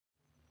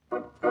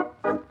Hello,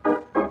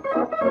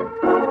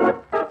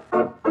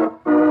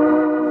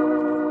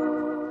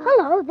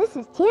 this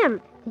is Tim.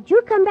 Did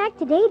you come back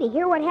today to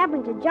hear what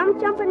happened to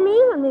Jump Jump and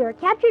me when we were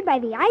captured by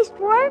the ice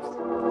dwarfs?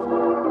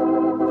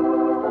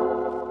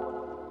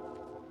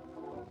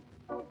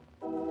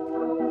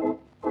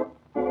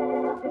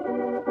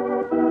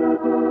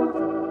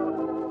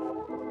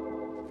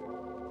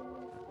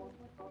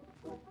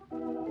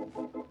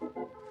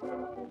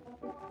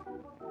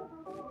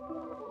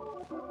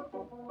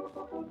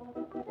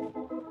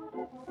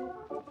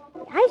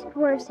 The ice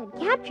dwarfs had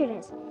captured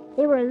us.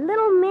 They were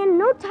little men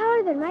no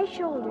taller than my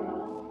shoulder.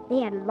 They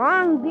had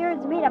long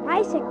beards made of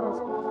icicles,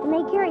 and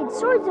they carried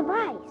swords of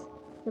ice.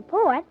 The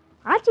poet,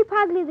 Archie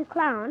the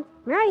clown,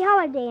 Mary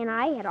Holiday, and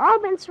I had all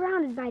been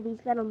surrounded by these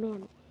little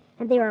men,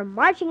 and they were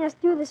marching us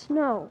through the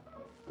snow.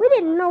 We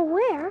didn't know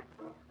where.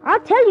 I'll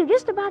tell you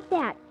just about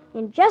that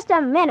in just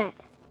a minute.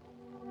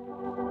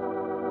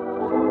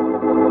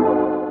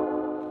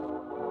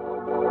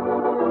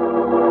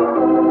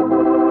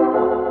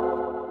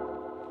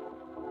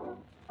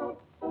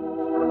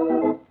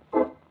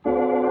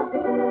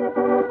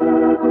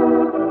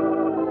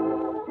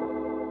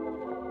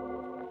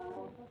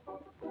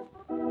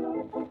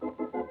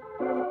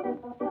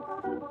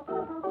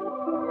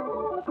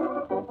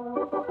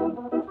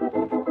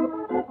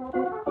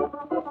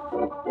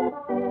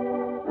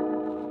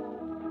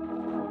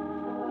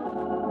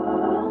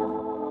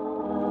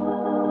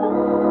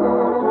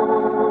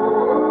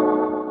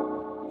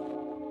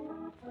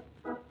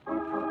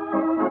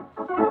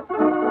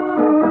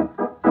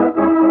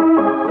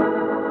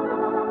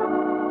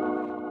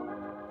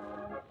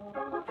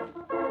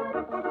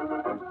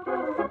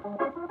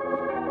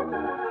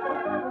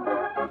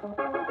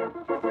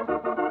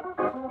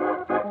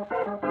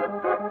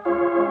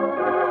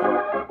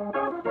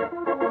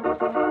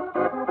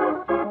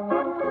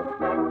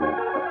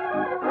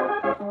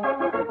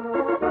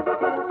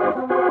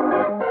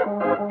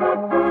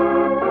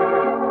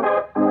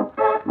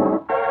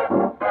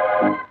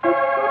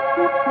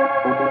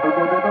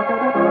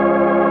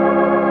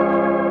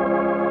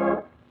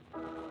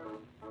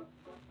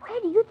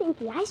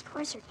 The ice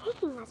dwarfs are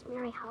taking us,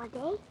 Mary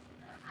Holiday.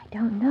 I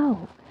don't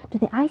know. To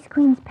the Ice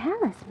Queen's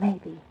palace,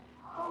 maybe.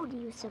 Oh, do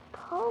you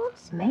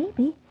suppose?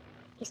 Maybe.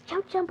 Is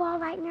Jump Jump all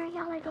right, Mary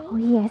Holiday? Oh,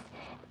 yes.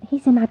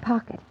 He's in my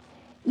pocket.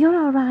 You're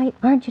all right,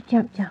 aren't you,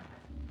 Jump Jump?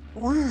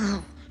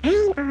 Yes,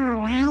 I'm all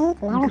right,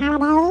 Mary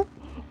Holiday.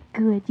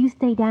 Good. You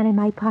stay down in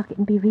my pocket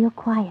and be real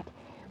quiet.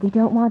 We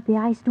don't want the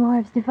ice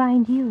dwarfs to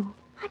find you.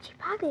 Archie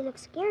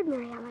looks scared,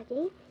 Mary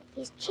Holiday.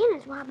 His chin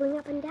is wobbling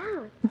up and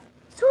down.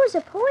 So is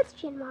the poet's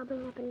chin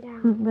wobbling up and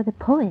down. Well, the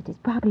poet is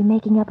probably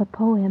making up a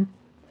poem.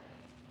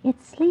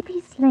 It's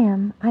Sleepy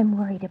Slim I'm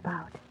worried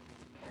about.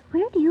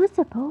 Where do you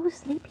suppose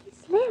Sleepy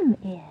Slim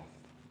is?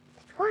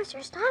 The dwarfs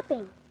are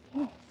stopping.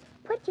 Yes.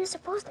 What do you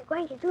suppose they're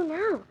going to do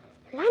now?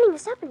 They're lining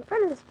us up in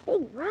front of this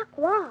big rock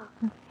wall.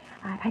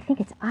 I think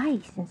it's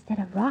ice instead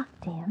of rock,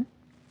 Tim.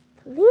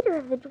 The leader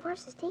of the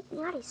dwarfs is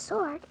taking out his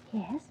sword.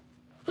 Yes.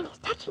 And he's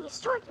touching his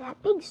sword to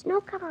that big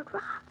snow-covered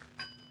rock.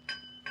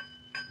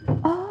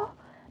 Oh,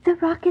 the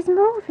rock is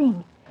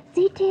moving.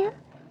 See, Tim?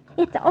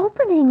 It's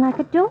opening like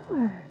a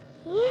door.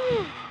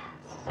 Yes.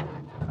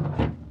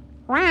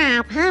 What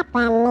happened,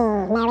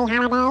 Mary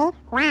Holiday?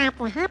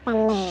 What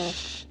happened?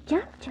 Shh,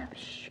 Jump.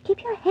 Shh.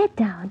 Keep your head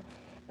down.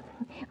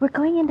 We're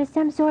going into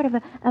some sort of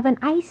an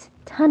ice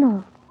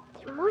tunnel.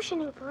 They're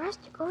motioning for us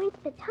to go into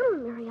the tunnel,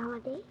 Mary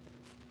Holiday.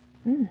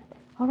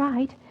 All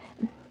right.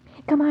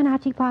 Come on,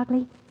 Archie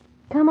Pogley.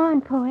 Come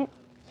on, poet.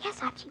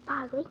 Yes, Archie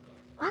Pogley.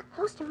 Walk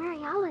close to Mary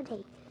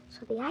Holiday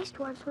so the ice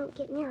dwarfs won't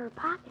get near her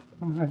pocket.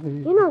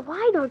 You know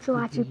why, don't you,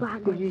 Archie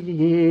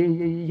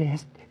Pogley?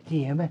 Yes,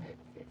 Tim.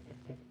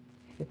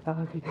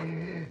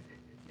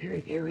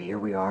 Here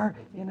we are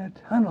in a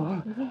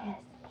tunnel.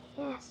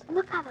 Yes.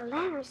 Look how the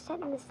lanterns set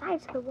in the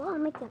sides of the wall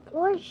and make the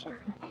floors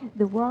shine.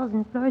 The walls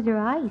and floors are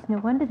ice. No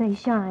wonder they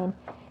shine.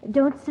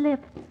 Don't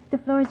slip. The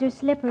floors are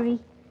slippery.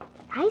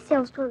 The ice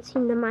elves don't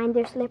seem to mind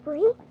they're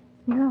slippery.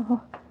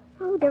 No.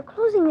 Oh, they're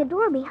closing the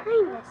door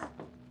behind us.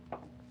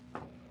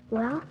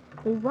 Well,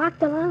 we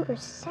walked along for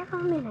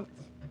several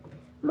minutes.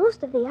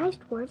 Most of the ice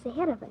dwarfs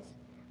ahead of us,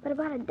 but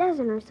about a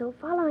dozen or so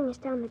following us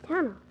down the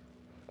tunnel.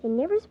 They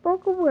never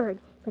spoke a word,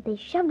 but they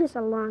shoved us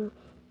along.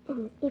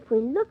 And if we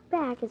looked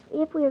back as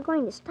if we were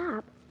going to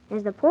stop,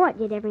 as the poet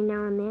did every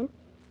now and then,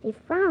 they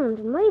frowned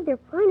and waved their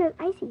pointed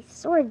icy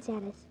swords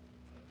at us.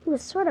 It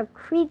was sort of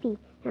creepy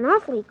and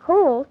awfully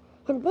cold,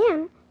 and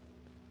then...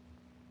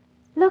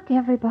 Look,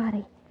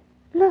 everybody.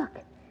 Look.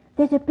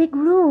 There's a big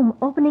room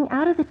opening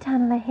out of the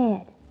tunnel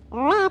ahead.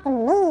 Let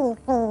me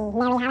see,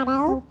 Mary Holiday.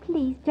 Oh,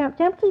 please, Jump.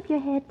 Keep your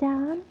head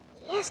down.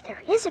 Yes,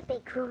 there is a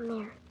big room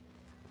there.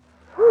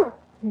 Whew.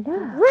 Look. The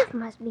roof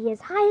must be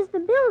as high as the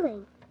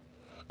building.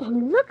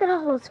 And look at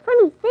all those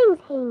funny things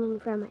hanging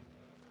from it.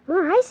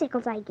 More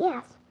icicles, I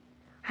guess.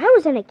 I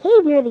was in a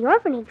cave near the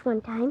orphanage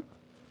one time,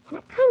 and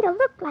it kind of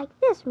looked like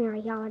this,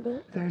 Mary Holiday.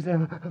 There's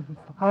a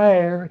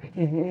fire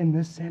in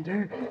the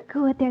center.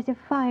 Good, there's a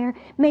fire.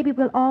 Maybe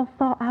we'll all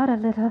thaw out a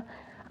little.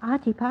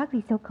 Archie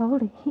Pogley's so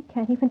cold he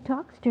can't even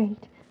talk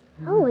straight.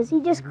 Oh, is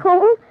he just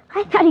cold?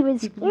 I thought he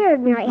was scared,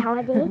 Mary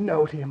Holiday.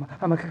 No, Tim,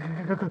 I'm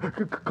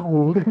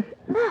cold.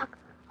 Look.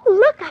 Oh,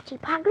 look, Archie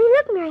Pogley.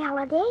 Look, Mary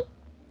Holiday.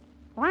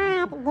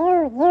 What do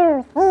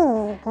you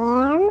see,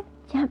 Tim?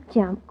 Jump,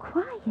 jump,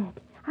 quiet.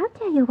 I'll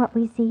tell you what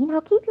we see.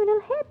 Now keep your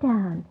little head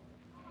down.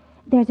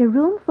 There's a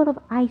room full of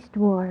ice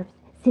dwarves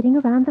sitting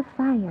around the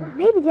fire.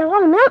 Maybe they'll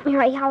all melt,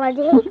 Mary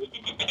Holiday.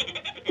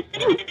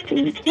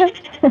 Please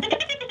just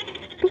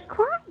be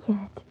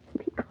quiet.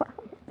 Be quiet.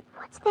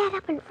 What's that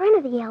up in front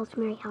of the elves,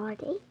 Mary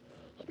Holiday?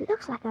 It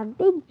looks like a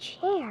big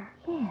chair.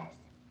 Yes.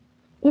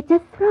 It's a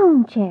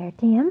throne chair,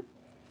 Tim.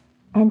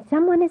 And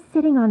someone is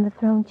sitting on the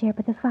throne chair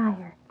by the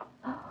fire.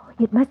 Oh,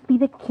 it must be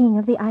the king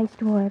of the ice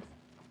dwarves.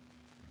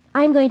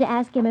 I'm going to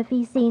ask him if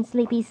he's seen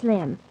Sleepy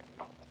Slim.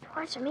 The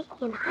dwarves are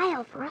making an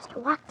aisle for us to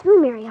walk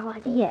through, Mary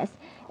Holiday. Yes.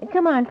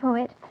 Come on,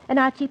 Poet. And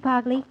Archie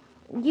Pogley,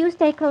 you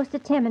stay close to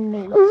Tim and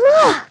me.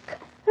 Look!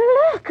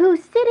 Look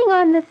who's sitting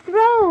on the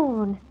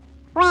throne.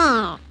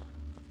 Where?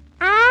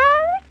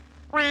 Oh?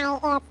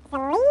 Why, it's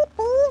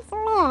Sleepy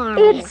Slim.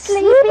 It's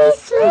Sleepy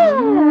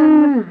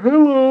Slim.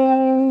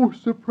 Hello,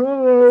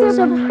 surprise.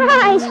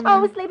 Surprise!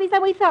 Oh, Sleepy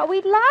Slim, we thought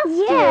we'd lost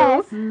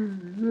Yes.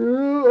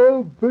 Yeah,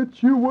 I'll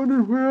bet you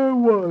wondered where I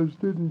was,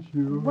 didn't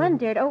you?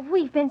 Wondered. Oh,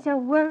 we've been so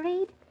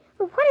worried.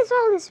 Well, what does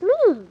all this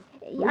mean?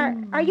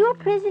 Are you a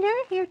prisoner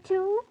here,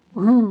 too?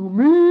 Who,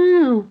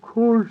 me? Of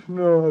course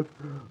not.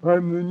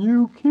 I'm the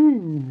new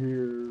king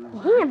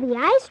here. King of the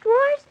Ice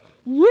Dwarves?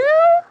 You?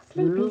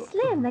 Sleepy Yeah.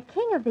 Slim, the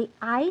king of the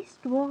ice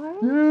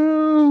dwarves?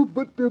 Yeah,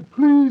 but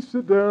please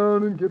sit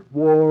down and get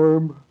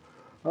warm.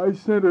 I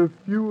sent a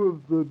few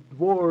of the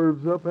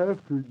dwarves up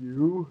after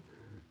you.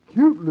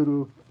 Cute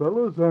little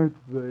fellas, aren't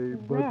they?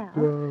 But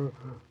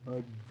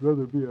I'd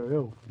rather be an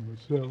elf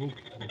myself.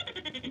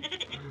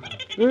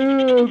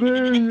 Yeah,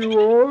 there you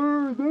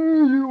are.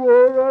 There you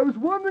are. I was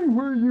wondering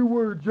where you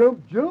were.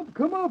 Jump, jump.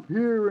 Come up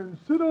here and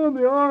sit on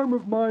the arm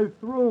of my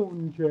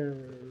throne chair.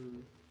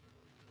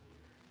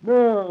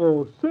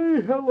 Now,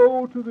 say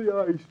hello to the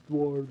ice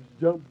dwarves.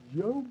 Jump,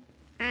 jump.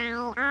 I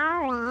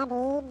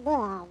already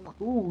did.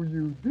 Oh,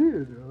 you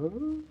did, huh?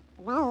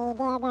 They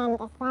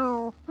didn't say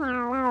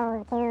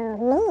hello to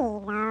me,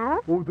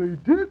 though. Oh, they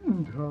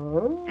didn't,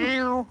 huh? I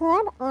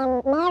hid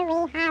in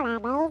Mary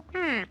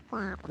Holiday's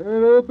pocket.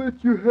 And I'll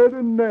bet you had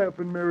a nap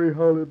in Mary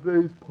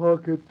Holiday's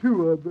pocket,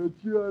 too. I bet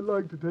you I'd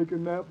like to take a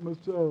nap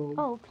myself.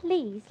 Oh,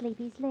 please,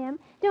 Sleepy Slim,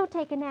 don't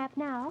take a nap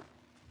now.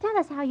 Tell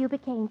us how you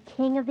became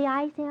king of the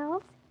ice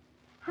elves.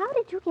 How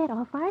did you get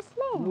off our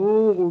sled?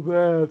 Oh,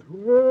 that.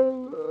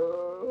 Well,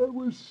 I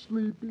was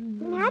sleeping.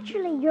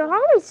 Naturally, you're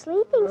always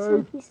sleeping,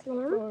 Sleepy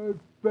Slim. I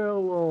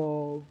fell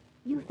off.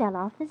 You fell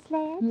off the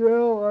sled? Yeah,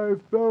 I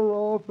fell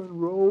off and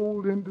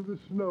rolled into the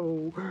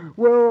snow.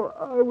 Well,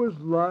 I was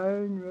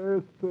lying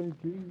there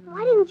thinking.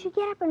 Why didn't you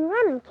get up and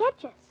run and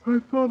catch us? I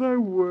thought I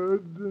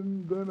would,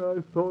 and then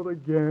I thought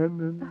again,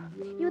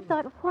 and... You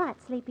thought what,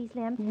 Sleepy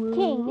Slim? Well,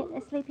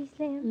 King Sleepy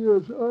Slim?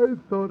 Yes, I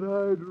thought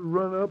I'd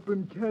run up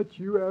and catch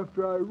you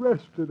after I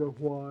rested a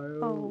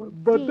while. Oh,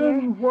 but dear.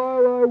 then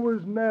while I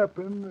was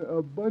napping,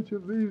 a bunch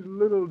of these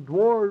little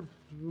dwarfs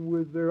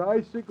with their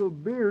icicle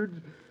beards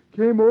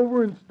came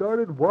over and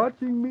started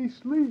watching me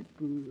sleep.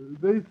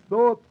 They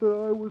thought that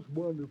I was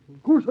wonderful.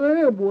 Of course, I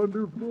am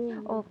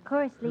wonderful. Oh, of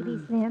course, Sleepy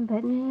Slim,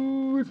 but...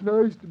 Oh, it's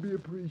nice to be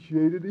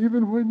appreciated,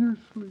 even when you're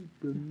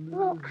sleeping.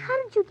 Well,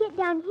 how did you get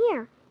down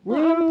here?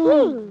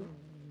 Well, King.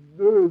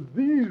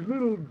 These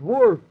little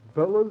dwarf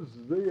fellas,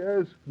 they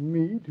asked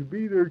me to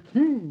be their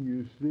king,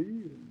 you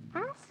see.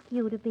 Ask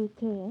you to be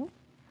king?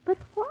 But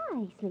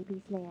why,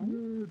 Sleepy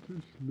Slim?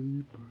 To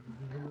sleep.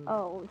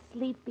 Oh,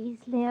 Sleepy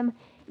Slim,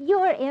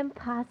 you're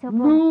impossible.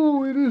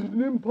 No, it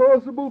isn't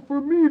impossible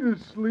for me to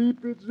sleep.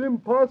 It's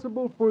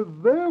impossible for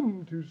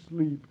them to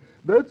sleep.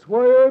 That's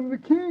why I'm the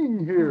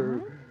king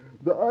here. Huh?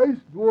 The ice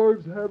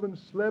dwarves haven't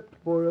slept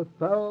for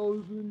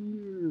 1,000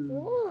 years.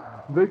 Oh,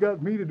 They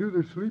got me to do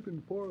their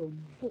sleeping for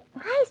them. the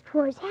Ice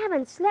Dwarves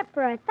haven't slept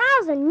for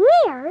 1,000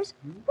 years.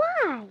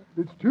 Why?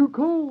 It's too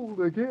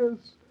cold, I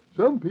guess.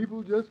 Some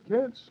people just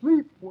can't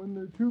sleep when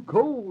they're too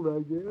cold,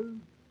 I guess.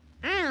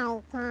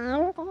 I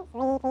can't,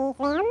 Sleepy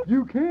Slim.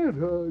 You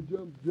can't,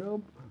 Jump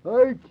Jump.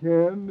 I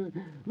can.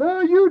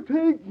 Now you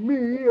take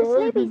me.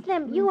 Sleepy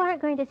Slim, you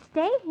aren't going to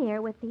stay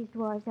here with these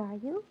dwarves, are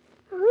you?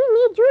 We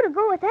need you to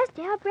go with us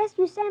to help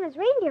rescue Santa's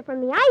reindeer from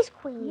the Ice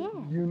Queen. Yes.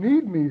 You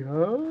need me,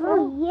 huh?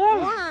 Oh,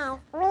 yes. Yes,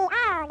 we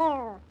all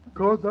do.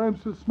 'Cause I'm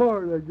so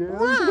smart, I guess.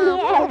 Yes,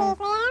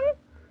 Sleepy Slim.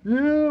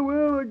 Yeah,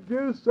 well, I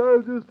guess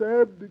I'll just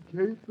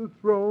abdicate the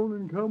throne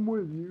and come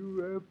with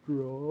you,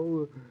 after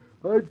all.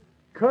 I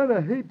kind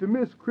of hate to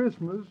miss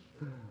Christmas.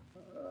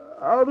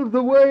 Out of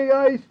the way,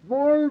 ice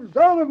dwarves!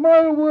 Out of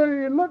my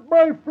way! And let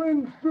my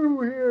friends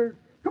through here!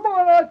 Come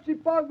on, Archie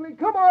Pogley!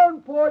 Come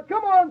on, Floyd!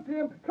 Come on,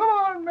 Tim! Come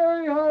on,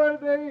 Mary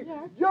Holiday!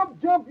 Yes.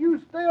 Jump, jump! You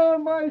stay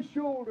on my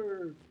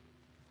shoulder!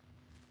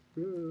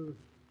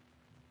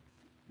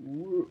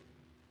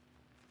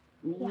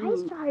 The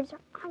ice dwarves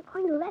aren't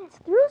going to let us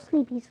through,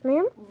 Sleepy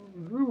Slim.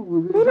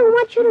 They don't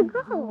want you to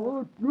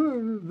go.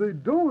 They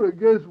don't, I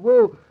guess.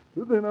 Well,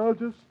 then I'll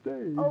just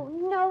stay. Oh,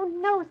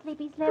 no,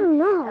 Sleepy Slim. Oh,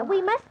 no.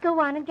 We must go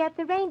on and get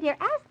the reindeer.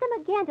 Ask them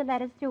again to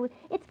let us through.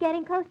 It's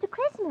getting close to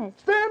Christmas.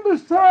 Stand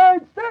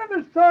aside,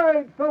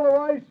 fellow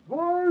ice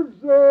dwarves.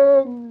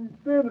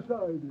 Stand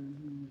aside.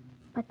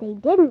 But they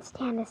didn't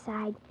stand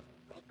aside.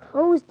 They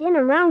closed in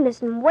around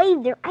us and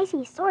waved their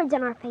icy swords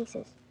in our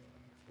faces.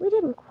 We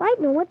didn't quite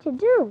know what to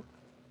do.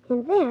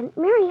 And then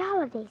Mary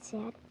Holiday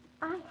said,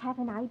 I have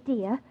an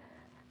idea.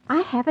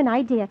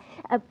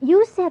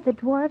 You said the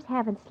dwarves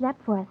haven't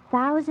slept for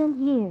 1,000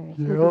 years,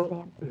 Sleepy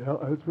Slim. Yeah,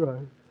 that's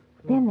right.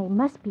 Then they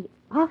must be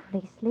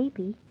awfully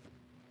sleepy.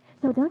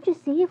 So don't you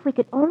see, if we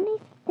could only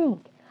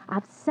think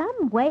of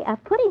some way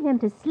of putting them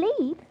to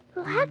sleep.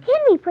 Well, how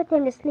can we put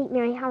them to sleep,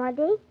 Mary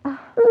Holiday?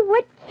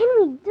 What can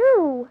we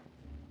do?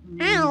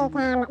 I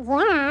can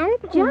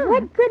jump. Jump?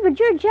 What good would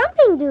your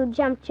jumping do,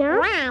 Jump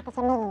Jump? Watch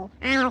me.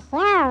 I'll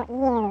show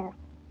you.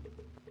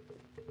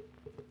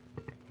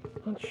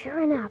 And sure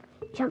enough,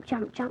 Jump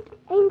Jump jumped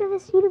into the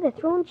seat of the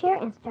throne chair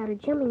and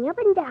started jumping up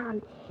and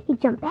down. He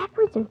jumped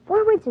backwards and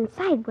forwards and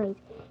sideways.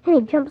 And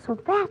he jumped so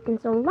fast and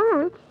so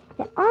long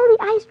that all the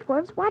ice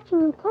dwarfs,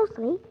 watching him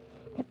closely,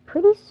 that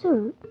pretty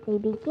soon they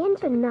began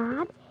to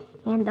nod,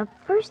 and the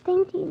first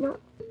thing you know,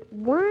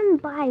 one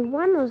by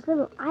one those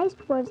little ice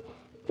dwarfs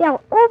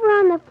fell over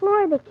on the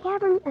floor of the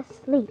cavern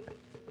asleep.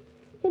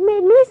 It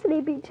made me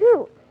sleepy,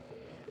 too,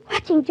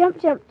 watching Jump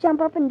Jump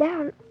jump up and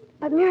down.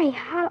 But Mary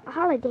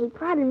Holiday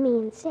prodded me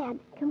and said,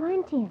 Come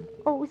on, Tim.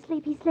 Oh,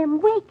 Sleepy Slim,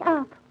 wake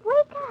up.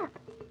 Wake up.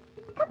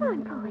 Come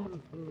on,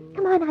 poet.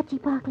 Come on, Archie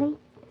Barkley.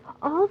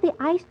 All the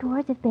ice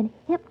dwarfs have been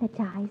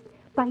hypnotized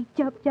by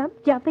Jump Jump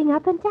jumping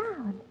up and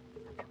down.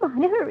 Come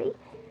on, hurry.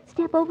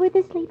 Step over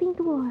the sleeping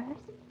dwarfs.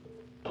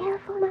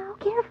 Careful now,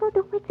 careful.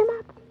 Don't wake them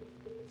up.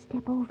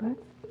 Step over,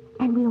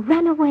 and we'll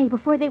run away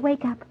before they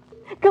wake up.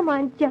 Come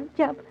on, Jump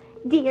Jump.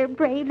 Dear,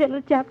 brave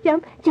little Jump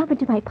Jump. Jump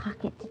into my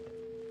pocket.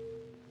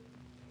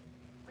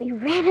 We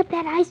ran up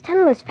that ice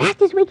tunnel as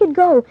fast as we could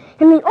go,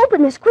 and we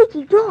opened the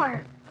squeaky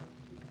door.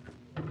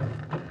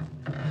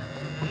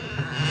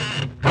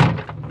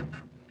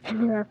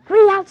 And we were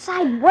free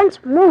outside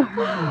once more.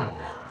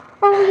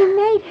 Oh, we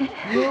made it.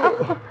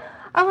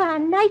 How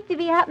nice to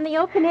be out in the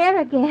open air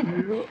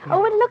again.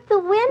 Oh, and look, the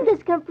wind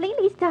has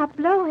completely stopped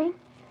blowing.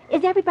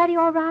 Is everybody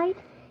all right?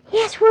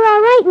 Yes, we're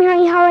all right,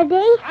 Mary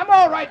Holiday. I'm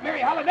all right,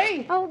 Mary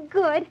Holiday. Oh,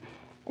 good.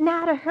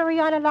 Now to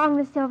hurry on along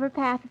the silver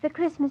path that the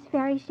Christmas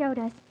fairy showed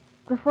us,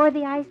 before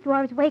the ice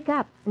dwarves wake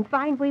up and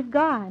find we've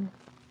gone.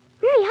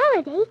 Mary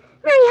Holiday,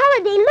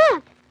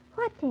 look.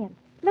 What, Tim?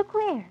 Look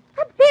where?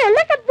 Up there,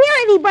 look up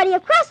there, everybody,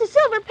 across the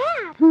silver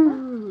path.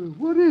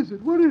 What is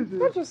it?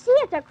 Don't you see?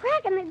 It's a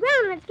crack in the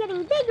ground, and it's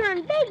getting bigger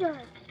and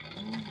bigger.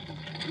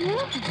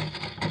 Yeah.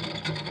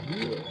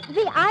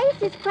 The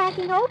ice is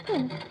cracking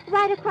open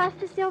right across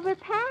the silver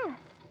path.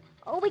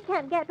 Oh, we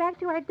can't get back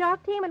to our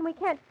dog team, and we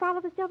can't follow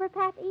the silver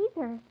path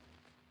either.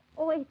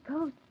 Oh, it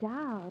goes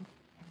down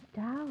and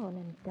down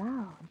and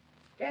down.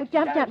 Yes,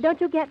 Jump.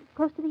 Don't you get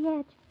close to the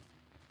edge.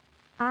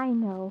 I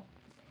know.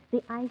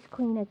 The Ice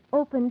Queen has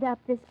opened up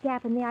this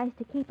gap in the ice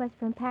to keep us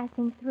from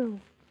passing through.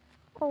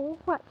 Oh,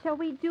 what shall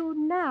we do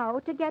now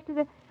to get to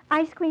the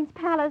Ice Queen's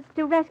palace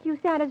to rescue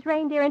Santa's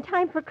reindeer in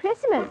time for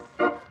Christmas?